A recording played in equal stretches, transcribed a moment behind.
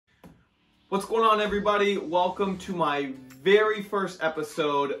What's going on, everybody? Welcome to my very first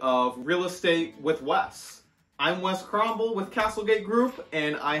episode of Real Estate with Wes. I'm Wes Cromble with Castlegate Group,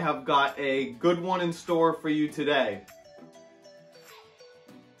 and I have got a good one in store for you today.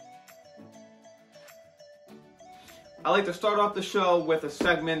 I like to start off the show with a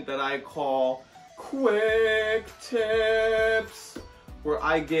segment that I call Quick Tips, where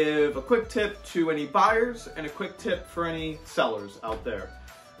I give a quick tip to any buyers and a quick tip for any sellers out there.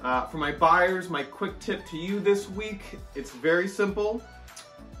 For my buyers, my quick tip to you this week, it's very simple.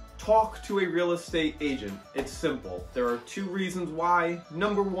 Talk to a real estate agent. It's simple. There are two reasons why.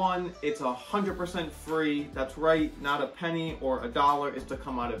 Number one, it's 100% free. That's right, not a penny or a dollar is to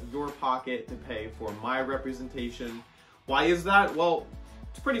come out of your pocket to pay for my representation. Why is that? Well,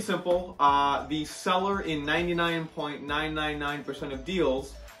 it's pretty simple. The seller in 99.999% of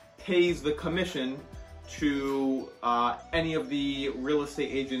deals pays the commission to any of the real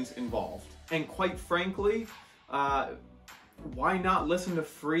estate agents involved. And quite frankly, why not listen to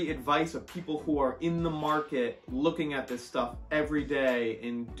free advice of people who are in the market looking at this stuff every day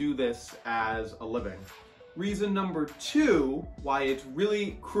and do this as a living? Reason number two, why it's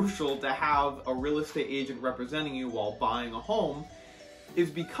really crucial to have a real estate agent representing you while buying a home, is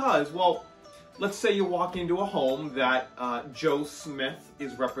because, well, let's say you walk into a home that Joe Smith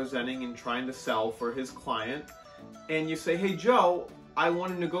is representing and trying to sell for his client, and you say, hey Joe, I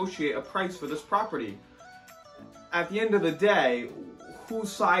want to negotiate a price for this property. At the end of the day,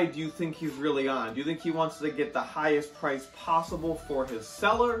 whose side do you think he's really on? Do you think he wants to get the highest price possible for his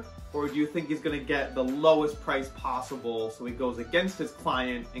seller, or do you think he's going to get the lowest price possible so he goes against his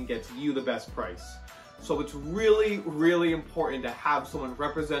client and gets you the best price? So it's really, really important to have someone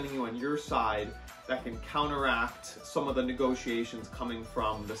representing you on your side that can counteract some of the negotiations coming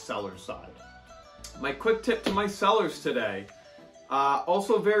from the seller's side. My quick tip to my sellers today,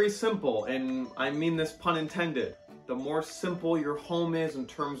 also very simple, and I mean this pun intended. The more simple your home is in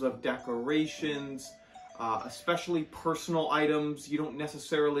terms of decorations, especially personal items, you don't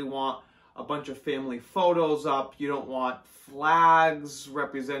necessarily want a bunch of family photos up, you don't want flags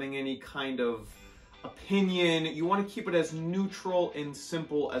representing any kind of opinion. You want to keep it as neutral and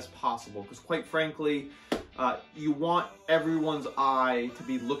simple as possible, because quite frankly, you want everyone's eye to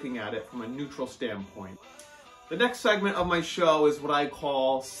be looking at it from a neutral standpoint. The next segment of my show is what I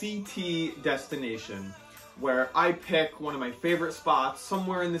call CT Destination, where I pick one of my favorite spots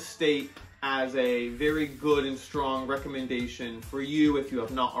somewhere in the state as a very good and strong recommendation for you if you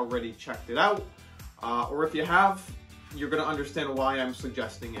have not already checked it out, or if you have, you're going to understand why I'm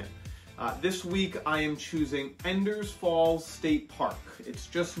suggesting it. This week I am choosing Enders Falls State Park. It's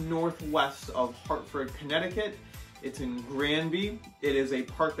just northwest of Hartford, Connecticut. It's in Granby. It is a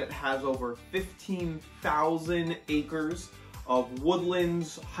park that has over 15,000 acres of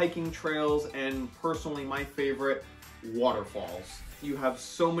woodlands, hiking trails, and personally my favorite, waterfalls. You have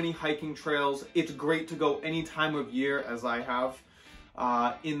so many hiking trails. It's great to go any time of year, as I have.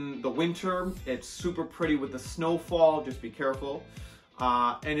 In the winter, it's super pretty with the snowfall, just be careful.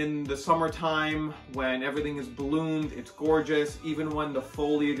 And in the summertime, when everything is bloomed, it's gorgeous. Even when the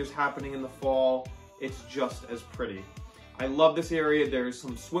foliage is happening in the fall, it's just as pretty. I love this area. There's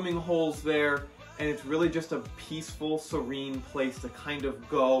some swimming holes there, and it's really just a peaceful, serene place to kind of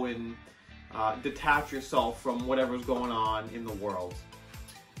go and detach yourself from whatever's going on in the world.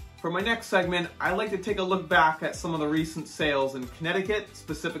 For my next segment, I like to take a look back at some of the recent sales in Connecticut,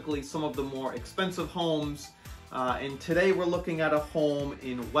 specifically some of the more expensive homes. And today we're looking at a home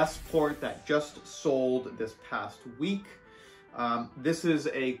in Westport that just sold this past week. This is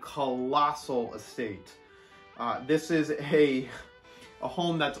a colossal estate. This is a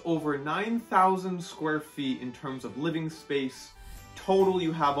home that's over 9,000 square feet in terms of living space. Total,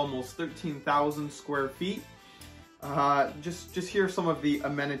 you have almost 13,000 square feet. Just hear some of the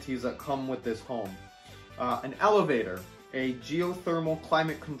amenities that come with this home. An elevator, a geothermal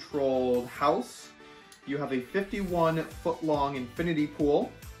climate-controlled house. You have a 51-foot-long infinity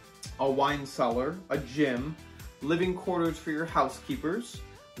pool, a wine cellar, a gym, living quarters for your housekeepers,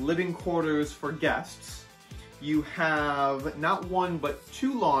 living quarters for guests. You have not one but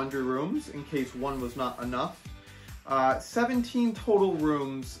two laundry rooms in case one was not enough. 17 total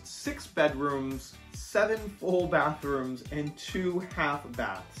rooms, 6 bedrooms, 7 full bathrooms, and 2 half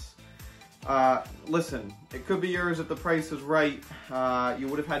baths. Listen, it could be yours if the price is right. You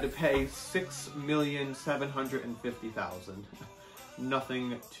would have had to pay $6,750,000.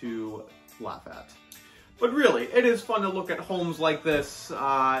 Nothing to laugh at. But really, it is fun to look at homes like this,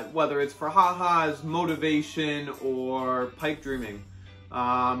 whether it's for ha-has, motivation, or pipe dreaming.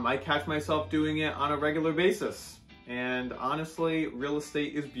 I catch myself doing it on a regular basis. And honestly, real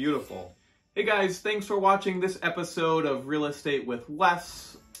estate is beautiful. Hey guys, thanks for watching this episode of Real Estate with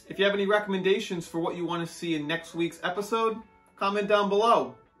Wes. If you have any recommendations for what you want to see in next week's episode, comment down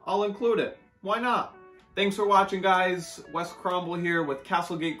below. I'll include it. Why not? Thanks for watching, guys. Wes Cromwell here with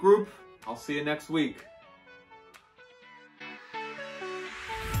Castlegate Group. I'll see you next week.